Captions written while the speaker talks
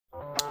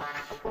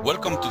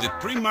Welcome to the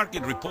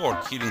pre-market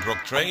report here in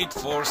Grok Trade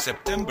for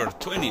September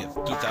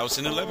 20th,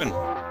 2011.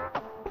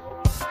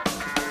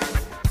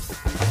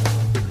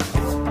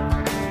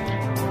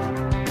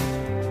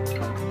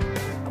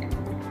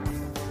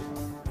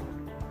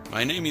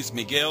 My name is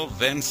Miguel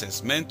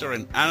Vences, mentor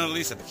and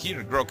analyst at here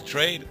at Grok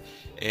Trade,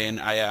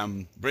 and I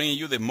am bringing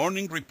you the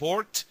morning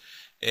report.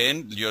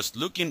 And just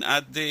looking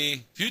at the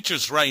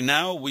futures right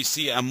now, we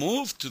see a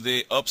move to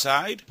the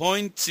upside,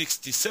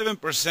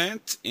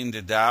 0.67% in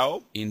the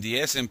Dow. In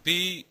the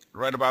S&P,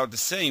 right about the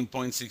same,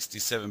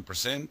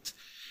 0.67%,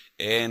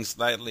 and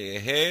slightly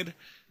ahead,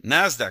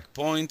 Nasdaq,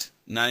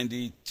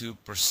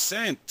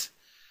 0.92%.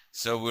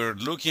 So we're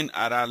looking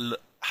at a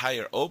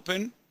higher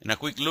open. And a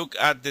quick look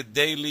at the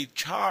daily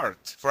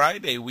chart.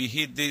 Friday, we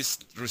hit this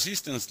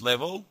resistance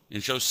level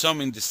and shows some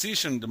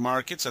indecision in the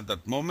markets at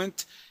that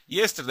moment.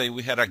 Yesterday,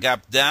 we had a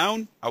gap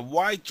down, a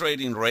wide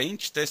trading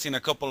range, testing a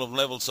couple of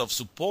levels of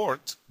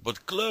support,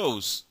 but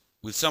close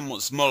with some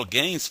small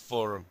gains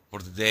for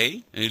the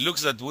day. And it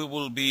looks that we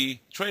will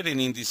be trading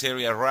in this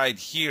area right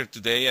here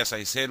today, as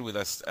I said, with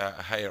a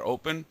higher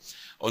open.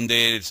 On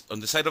the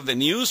side of the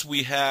news,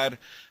 we had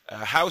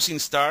housing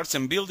starts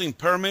and building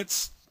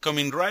permits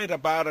coming right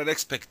about at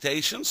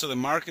expectation, so the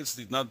markets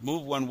did not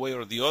move one way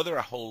or the other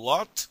a whole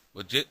lot.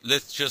 But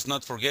let's just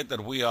not forget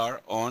that we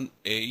are in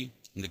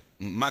the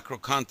macro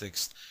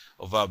context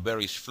of a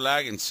bearish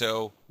flag, and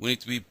so we need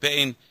to be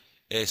paying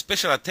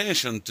special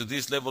attention to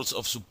these levels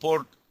of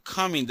support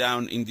coming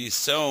down in this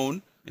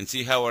zone and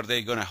see how are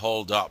they going to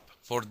hold up.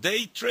 For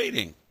day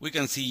trading, we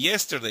can see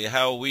yesterday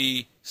how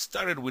we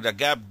started with a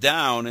gap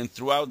down, and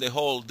throughout the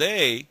whole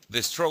day,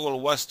 the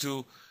struggle was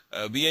to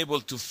be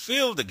able to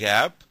fill the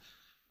gap.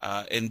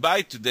 And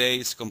by today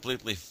it's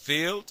completely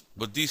filled,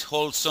 but this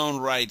whole zone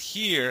right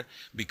here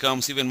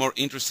becomes even more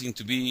interesting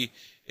to be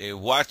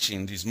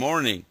watching this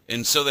morning.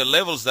 And so the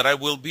levels that I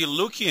will be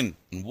looking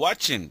and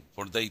watching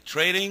for day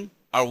trading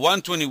are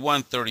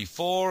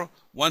 121.34,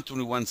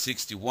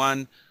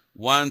 121.61,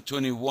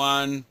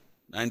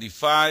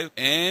 121.95,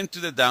 and to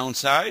the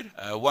downside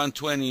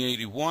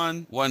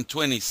 120.81,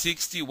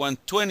 120.60,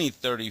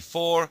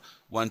 120.34,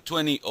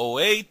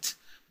 120.08,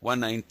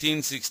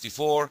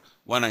 119.64,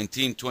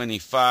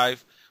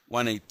 119.25,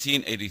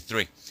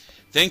 118.83.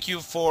 Thank you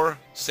for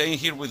staying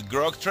here with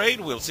Grok Trade.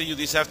 We'll see you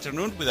this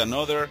afternoon with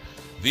another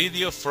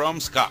video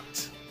from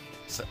Scott.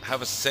 So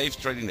have a safe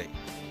trading day.